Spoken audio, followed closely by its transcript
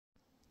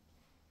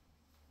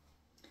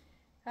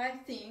I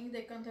think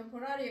the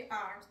contemporary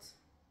art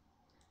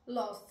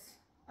lost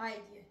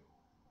idea.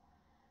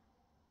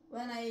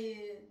 When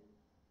I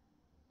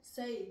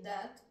say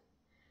that,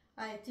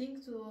 I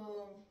think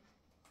to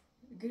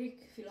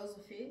Greek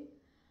philosophy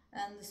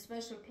and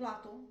especially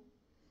Plato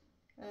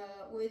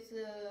with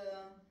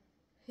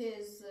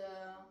his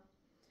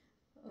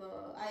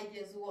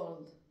ideas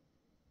world.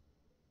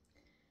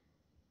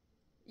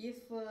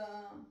 If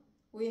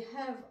we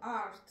have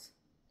art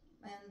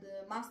and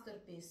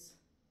masterpiece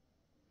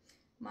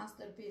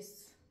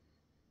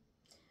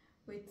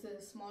with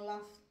a small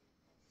laugh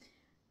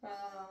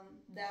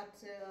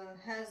that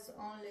has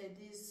only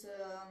these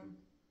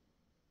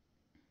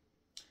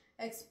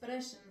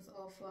expressions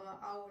of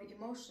our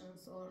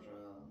emotions or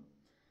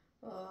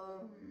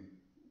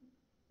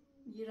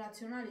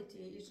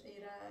irrationality,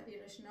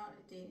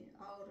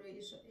 our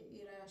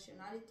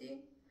irrationality.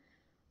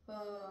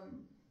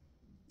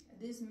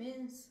 This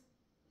means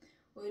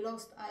we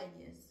lost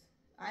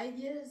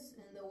ideas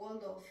in the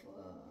world of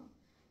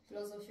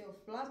philosophy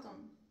of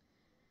Platon.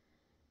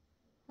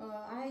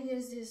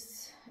 Ideas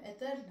is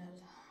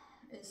eternal,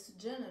 is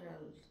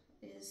general,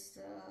 is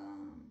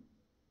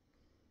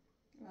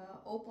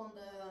open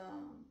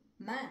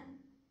the man,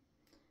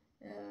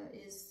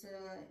 is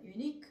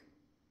unique,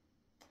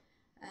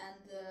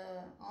 and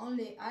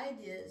only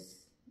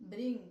ideas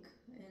bring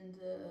in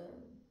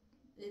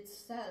its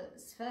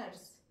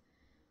spheres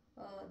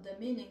the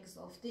meanings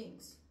of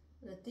things.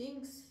 The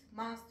things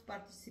must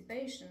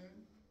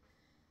participation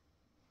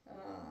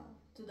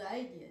to the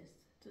ideas,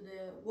 to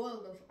the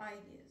world of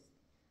ideas.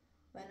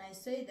 When I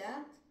say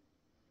that,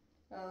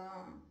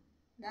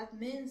 that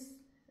means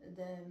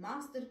the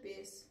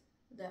masterpiece,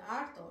 the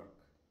artwork,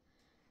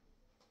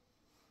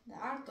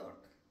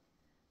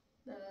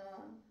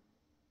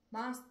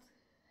 must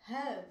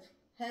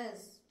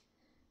has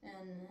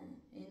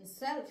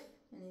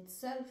in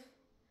itself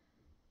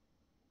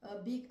a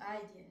big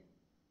idea.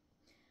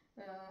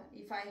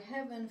 If I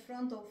have in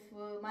front of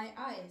my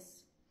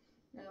eyes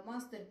a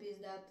masterpiece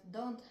that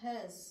doesn't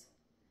has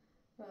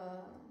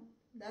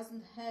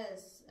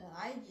an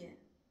idea,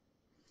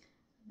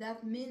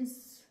 that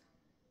means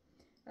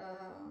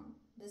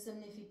the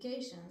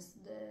significations,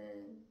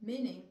 the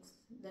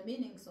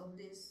meanings of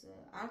this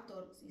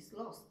artworks is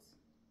lost.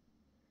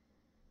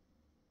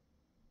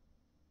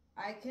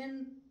 I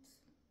can't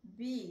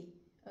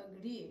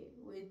agree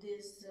with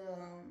this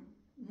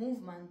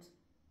movement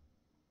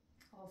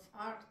of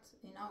art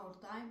in our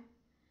time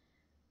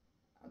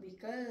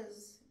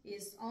because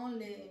it's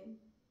only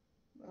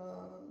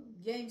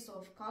games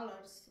of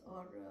colors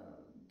or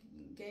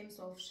games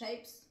of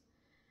shapes,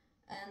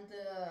 and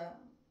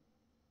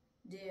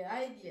the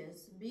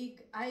ideas,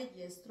 big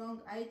ideas,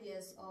 strong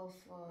ideas of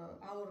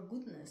our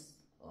goodness,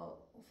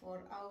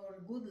 for our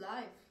good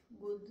life,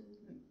 good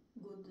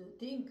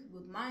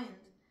good mind,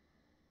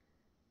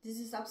 this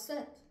is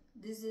upset.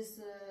 This is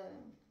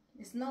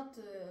it's not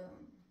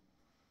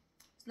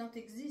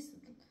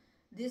existent.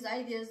 These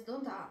ideas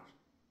don't are,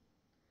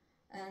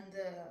 and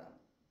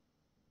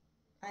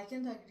I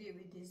can't agree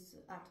with this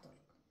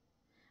artwork.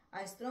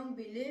 I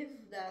strongly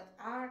believe that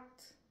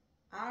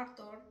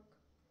artwork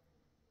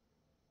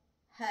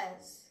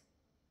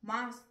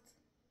must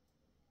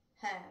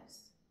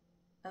has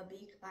a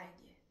big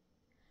idea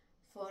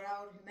for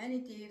our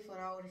humanity, for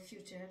our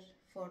future,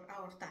 for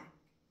our time.